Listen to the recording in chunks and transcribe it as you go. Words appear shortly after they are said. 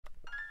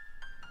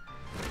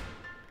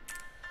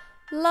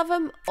Love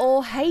 'em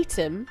or hate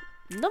 'em,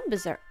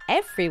 numbers are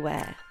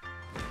everywhere.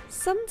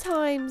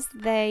 Sometimes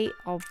they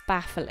are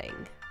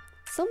baffling,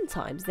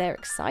 sometimes they're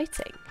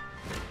exciting,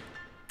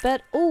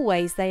 but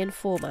always they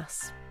inform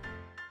us.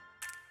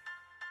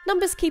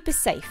 Numbers keep us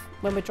safe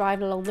when we're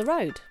driving along the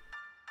road.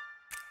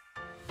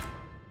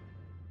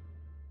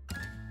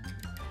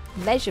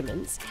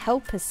 Measurements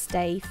help us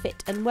stay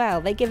fit and well.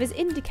 They give us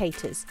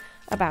indicators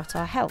about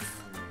our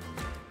health.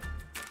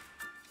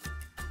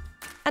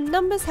 And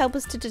numbers help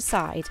us to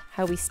decide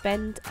how we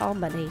spend our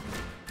money.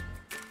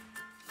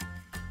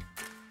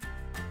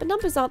 But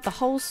numbers aren't the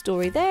whole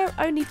story, they're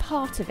only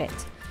part of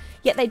it,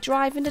 yet they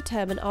drive and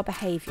determine our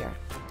behaviour.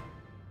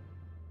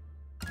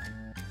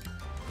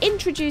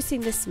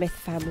 Introducing the Smith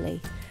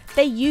family.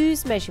 They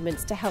use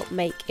measurements to help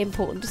make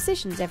important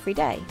decisions every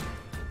day.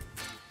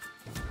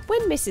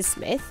 When Mrs.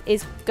 Smith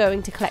is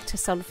going to collect her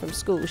son from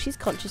school, she's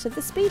conscious of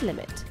the speed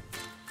limit.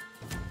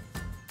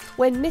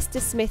 When Mr.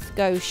 Smith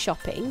goes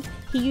shopping,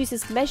 he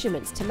uses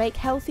measurements to make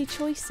healthy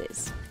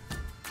choices.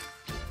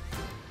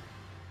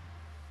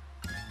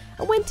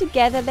 And when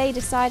together they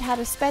decide how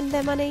to spend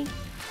their money,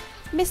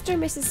 Mr.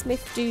 and Mrs.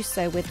 Smith do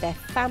so with their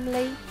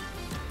family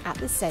at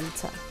the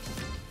centre.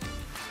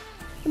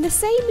 And the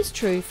same is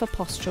true for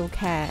postural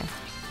care.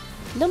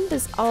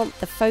 Numbers aren't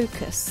the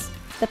focus,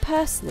 the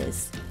person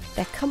is,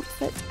 their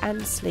comfort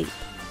and sleep.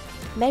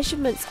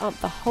 Measurements aren't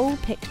the whole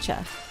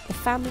picture, the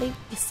family,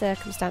 the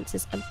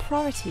circumstances and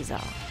priorities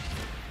are.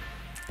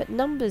 But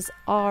numbers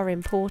are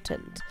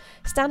important.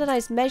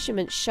 Standardised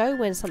measurements show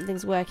when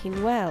something's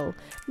working well.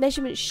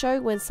 Measurements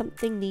show when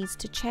something needs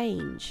to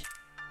change.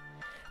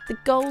 The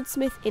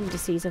Goldsmith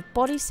Indices of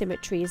body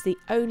symmetry is the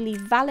only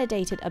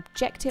validated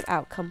objective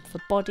outcome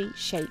for body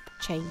shape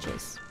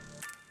changes.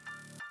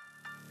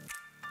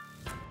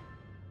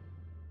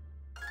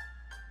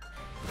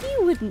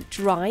 You wouldn't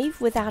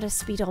drive without a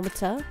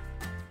speedometer.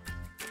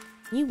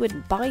 You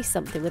wouldn't buy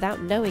something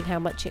without knowing how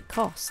much it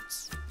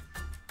costs.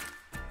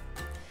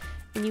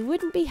 And you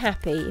wouldn't be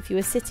happy if you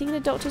were sitting in a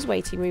doctor's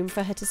waiting room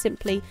for her to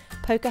simply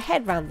poke her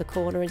head round the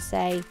corner and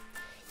say,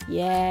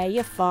 "Yeah,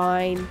 you're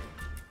fine."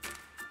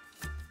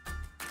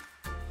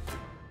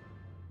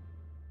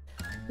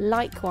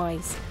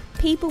 Likewise,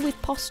 people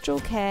with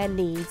postural care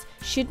needs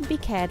shouldn't be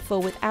cared for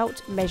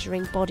without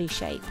measuring body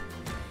shape.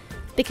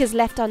 Because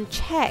left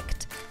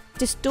unchecked,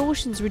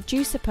 distortions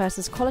reduce a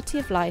person's quality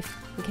of life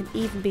and can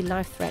even be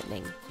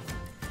life-threatening.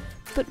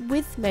 But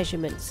with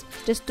measurements,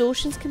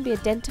 distortions can be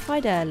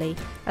identified early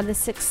and the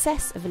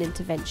success of an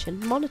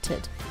intervention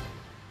monitored.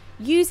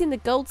 Using the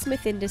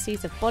Goldsmith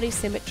indices of body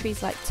symmetry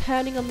is like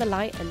turning on the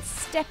light and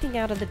stepping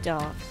out of the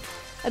dark.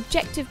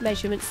 Objective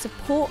measurements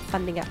support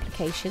funding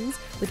applications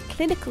with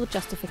clinical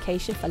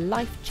justification for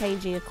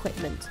life-changing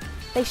equipment.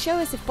 They show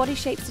us if body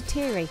shape's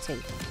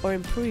deteriorating or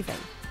improving.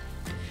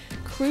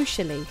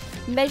 Crucially,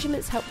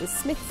 measurements help the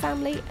Smith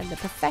family and the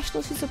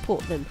professionals who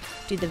support them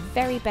do the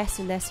very best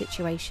in their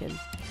situation,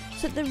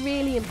 so that the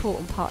really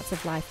important parts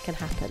of life can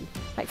happen,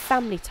 like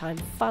family time,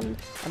 fun,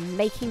 and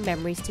making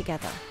memories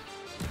together.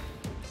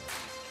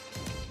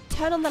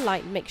 Turn on the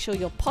light and make sure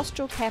your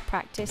postural care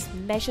practice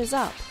measures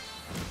up.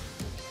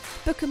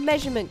 Book a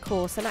measurement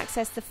course and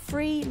access the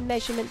free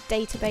measurement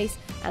database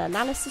and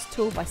analysis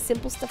tool by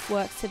Simple Stuff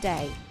Works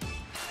today.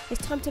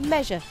 It's time to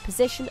measure,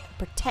 position, and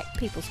protect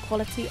people's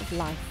quality of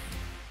life.